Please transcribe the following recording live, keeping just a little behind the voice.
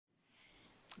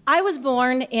I was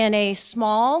born in a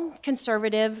small,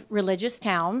 conservative, religious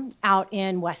town out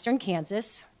in western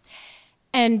Kansas.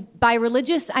 And by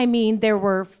religious, I mean there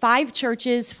were 5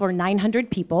 churches for 900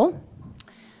 people.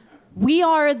 We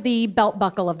are the belt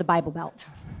buckle of the Bible Belt.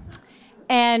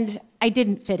 And I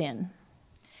didn't fit in.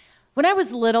 When I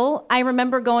was little, I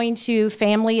remember going to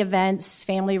family events,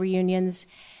 family reunions,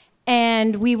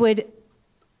 and we would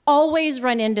always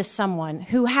run into someone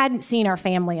who hadn't seen our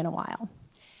family in a while.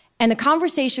 And the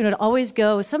conversation would always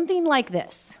go something like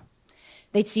this.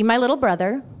 They'd see my little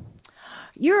brother.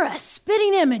 You're a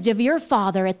spitting image of your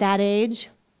father at that age.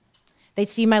 They'd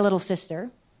see my little sister.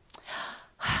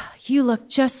 You look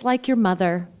just like your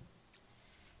mother.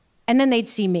 And then they'd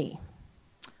see me.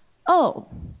 Oh,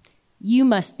 you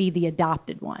must be the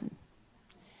adopted one.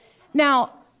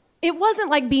 Now, it wasn't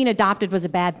like being adopted was a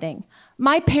bad thing.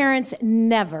 My parents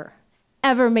never,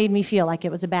 ever made me feel like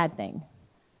it was a bad thing.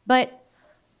 But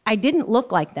I didn't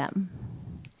look like them.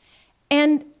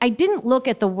 And I didn't look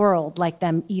at the world like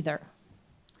them either.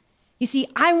 You see,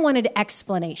 I wanted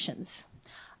explanations.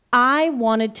 I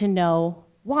wanted to know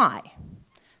why.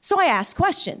 So I asked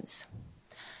questions.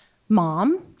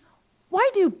 Mom, why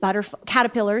do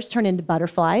caterpillars turn into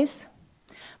butterflies?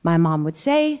 My mom would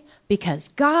say, because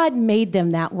God made them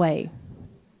that way.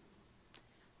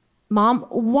 Mom,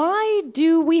 why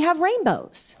do we have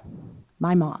rainbows?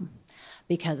 My mom,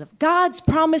 because of God's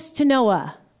promise to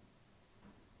Noah.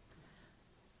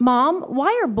 Mom,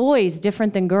 why are boys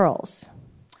different than girls?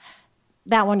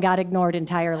 That one got ignored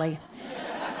entirely.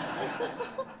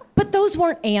 But those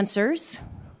weren't answers.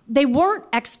 They weren't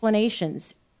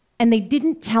explanations, and they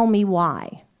didn't tell me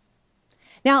why.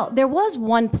 Now, there was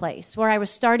one place where I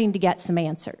was starting to get some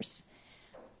answers.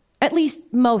 At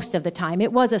least most of the time.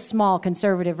 It was a small,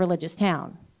 conservative, religious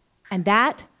town. And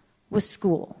that was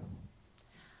school.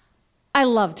 I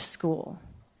loved school.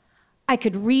 I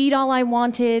could read all I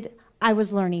wanted. I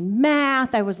was learning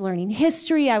math. I was learning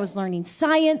history. I was learning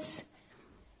science.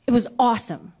 It was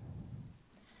awesome.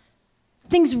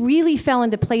 Things really fell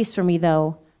into place for me,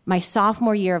 though, my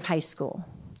sophomore year of high school,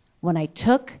 when I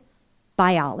took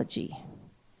biology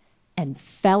and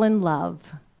fell in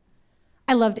love.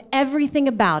 I loved everything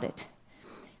about it.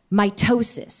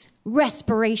 Mitosis,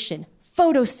 respiration,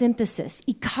 photosynthesis,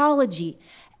 ecology,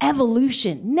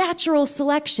 evolution, natural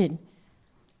selection.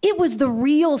 It was the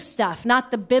real stuff,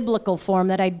 not the biblical form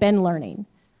that I'd been learning.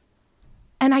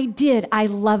 And I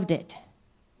loved it.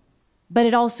 But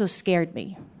it also scared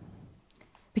me.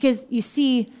 Because you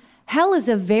see, hell is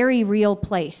a very real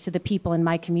place to the people in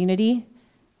my community,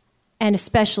 and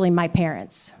especially my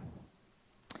parents.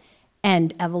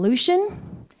 And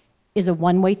evolution is a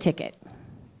one-way ticket.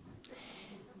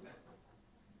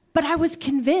 But I was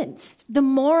convinced. The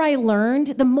more I learned,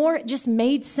 the more it just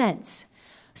made sense.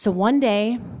 So one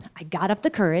day, I got up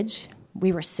the courage.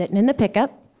 We were sitting in the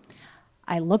pickup.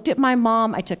 I looked at my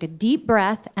mom. I took a deep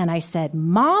breath, and I said,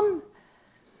 Mom,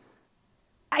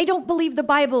 I don't believe the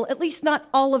Bible, at least not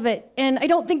all of it. And I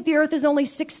don't think the earth is only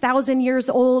 6,000 years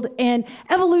old. And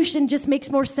evolution just makes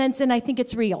more sense, and I think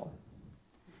it's real.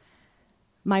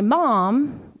 My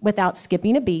mom, without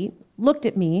skipping a beat, looked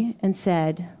at me and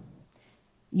said,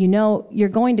 you know, you're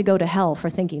going to go to hell for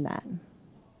thinking that.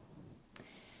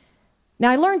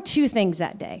 Now, I learned 2 things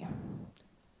that day.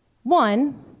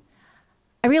 One,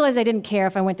 I realized I didn't care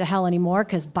if I went to hell anymore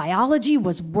because biology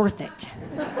was worth it.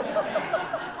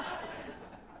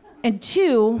 And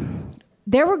 2,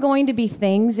 there were going to be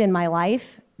things in my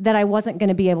life that I wasn't going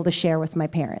to be able to share with my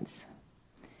parents.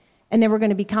 And there were going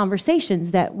to be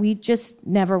conversations that we just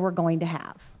never were going to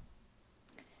have.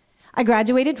 I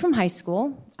graduated from high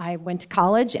school, I went to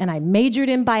college, and I majored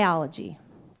in biology.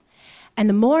 And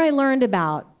the more I learned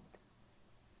about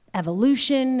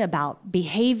evolution, about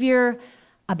behavior,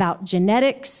 about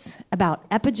genetics, about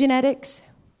epigenetics,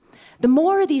 the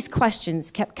more these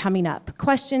questions kept coming up,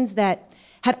 questions that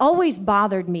had always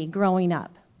bothered me growing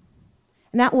up.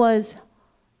 And that was,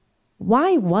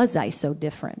 why was I so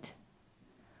different?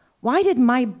 Why did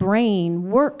my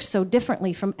brain work so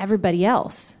differently from everybody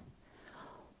else?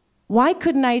 Why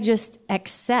couldn't I just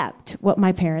accept what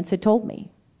my parents had told me?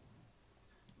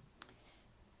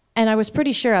 And I was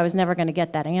pretty sure I was never going to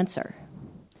get that answer.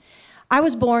 I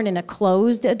was born in a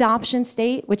closed adoption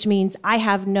state, which means I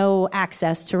have no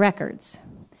access to records.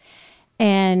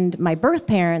 And my birth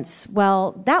parents,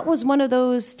 well, that was one of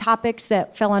those topics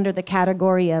that fell under the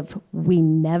category of we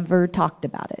never talked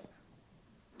about it.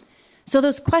 So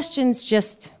those questions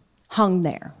just hung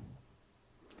there.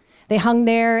 They hung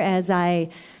there as I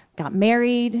got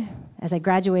married, as I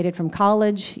graduated from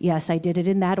college. Yes, I did it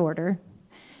in that order.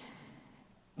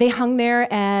 They hung there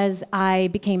as I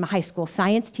became a high school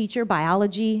science teacher,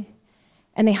 biology,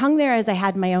 and they hung there as I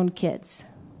had my own kids.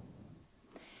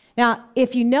 Now,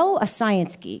 if you know a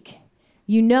science geek,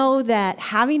 you know that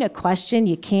having a question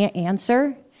you can't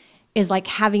answer is like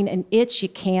having an itch you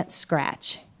can't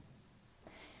scratch.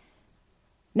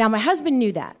 Now, my husband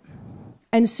knew that.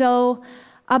 And so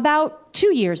about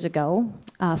 2 years ago,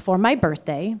 for my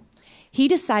birthday, he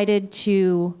decided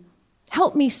to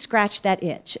help me scratch that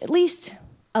itch, at least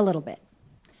a little bit.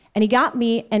 And he got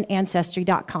me an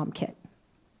Ancestry.com kit.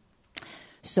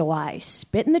 So I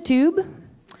spit in the tube,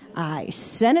 I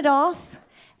sent it off,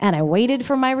 and I waited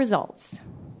for my results.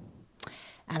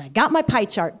 And I got my pie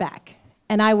chart back.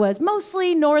 And I was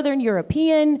mostly Northern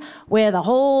European with a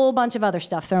whole bunch of other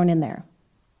stuff thrown in there.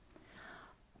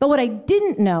 But what I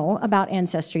didn't know about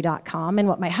Ancestry.com, and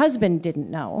what my husband didn't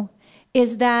know,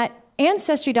 is that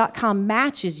Ancestry.com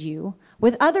matches you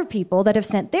with other people that have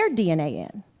sent their DNA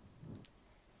in.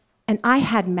 And I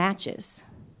had matches.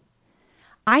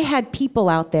 I had people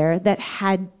out there that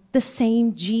had the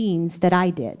same genes that I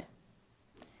did.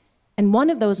 And one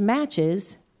of those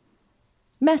matches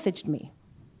messaged me.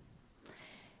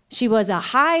 She was a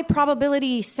high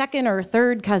probability second or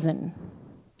third cousin.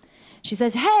 She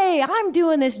says, "Hey, I'm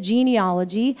doing this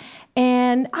genealogy,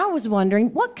 and I was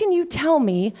wondering, what can you tell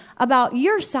me about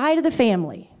your side of the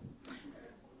family?"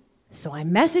 So I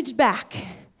messaged back,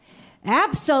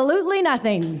 "Absolutely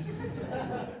nothing."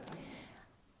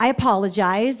 I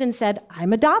apologized and said,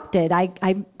 "I'm adopted.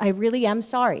 I really am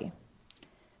sorry."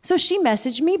 So she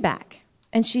messaged me back,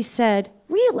 and she said,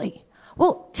 "Really?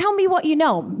 Well, tell me what you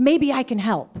know. Maybe I can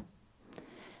help."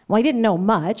 Well, I didn't know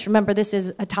much. Remember, this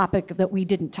is a topic that we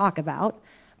didn't talk about.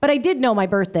 But I did know my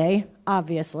birthday,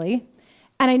 obviously,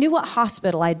 and I knew what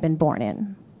hospital I'd been born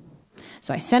in.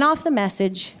 So I sent off the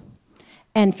message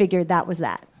and figured that was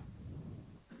that.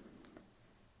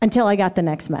 Until I got the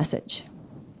next message.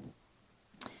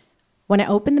 When I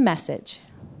opened the message,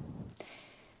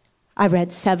 I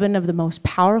read 7 of the most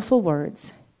powerful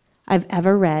words I've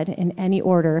ever read in any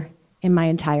order in my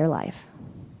entire life.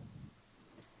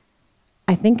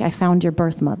 "I think I found your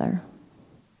birth mother."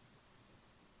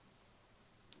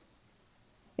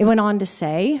 It went on to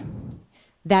say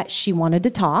that she wanted to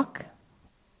talk.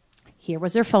 Here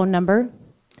was her phone number.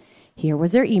 Here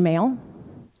was her email.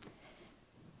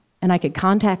 And I could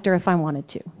contact her if I wanted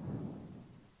to.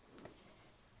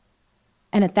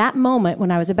 And at that moment,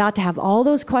 when I was about to have all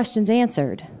those questions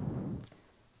answered,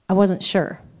 I wasn't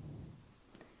sure.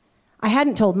 I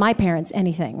hadn't told my parents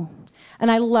anything. And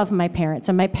I love my parents,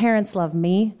 and my parents love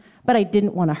me, but I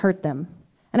didn't want to hurt them.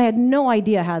 And I had no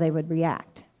idea how they would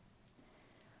react.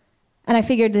 And I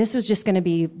figured this was just going to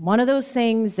be one of those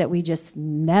things that we just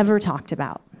never talked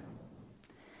about.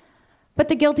 But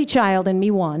the guilty child in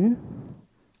me won.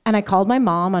 And I called my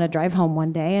mom on a drive home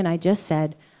one day, and I just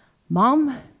said,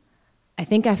 "Mom, I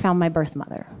think I found my birth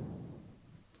mother."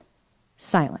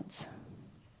 Silence.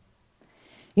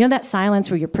 You know that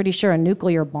silence where you're pretty sure a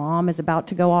nuclear bomb is about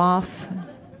to go off?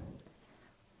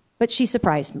 But she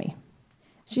surprised me.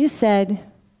 She just said,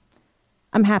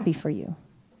 "I'm happy for you."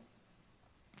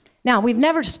 Now, we've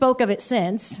never spoke of it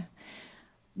since,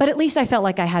 but at least I felt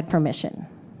like I had permission.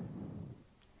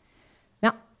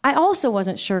 Now, I also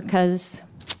wasn't sure because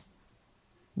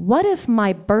what if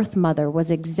my birth mother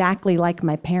was exactly like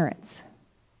my parents?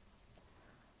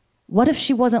 What if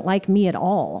she wasn't like me at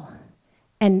all?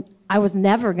 And I was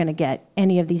never going to get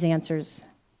any of these answers.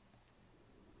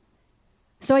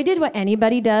 So I did what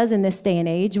anybody does in this day and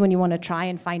age when you want to try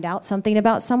and find out something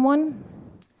about someone.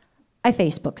 I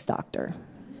Facebook stalked her.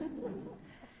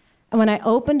 And when I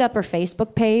opened up her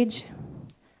Facebook page,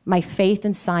 my faith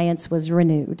in science was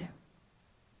renewed.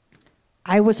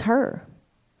 I was her.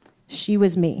 She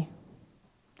was me.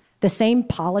 The same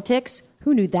politics,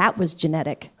 who knew that was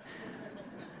genetic?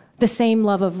 The same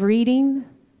love of reading,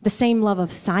 the same love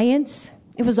of science,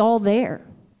 it was all there.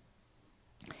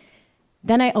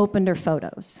 Then I opened her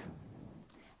photos,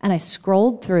 and I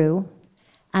scrolled through,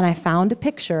 and I found a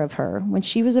picture of her when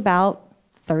she was about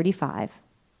 35.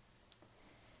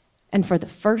 And for the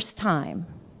first time,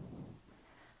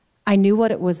 I knew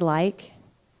what it was like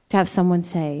to have someone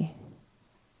say,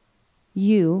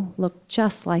 "You look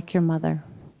just like your mother."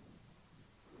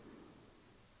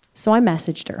 So I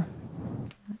messaged her,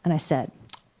 and I said,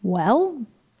 "Well,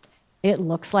 it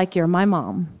looks like you're my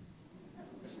mom."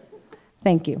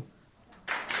 Thank you.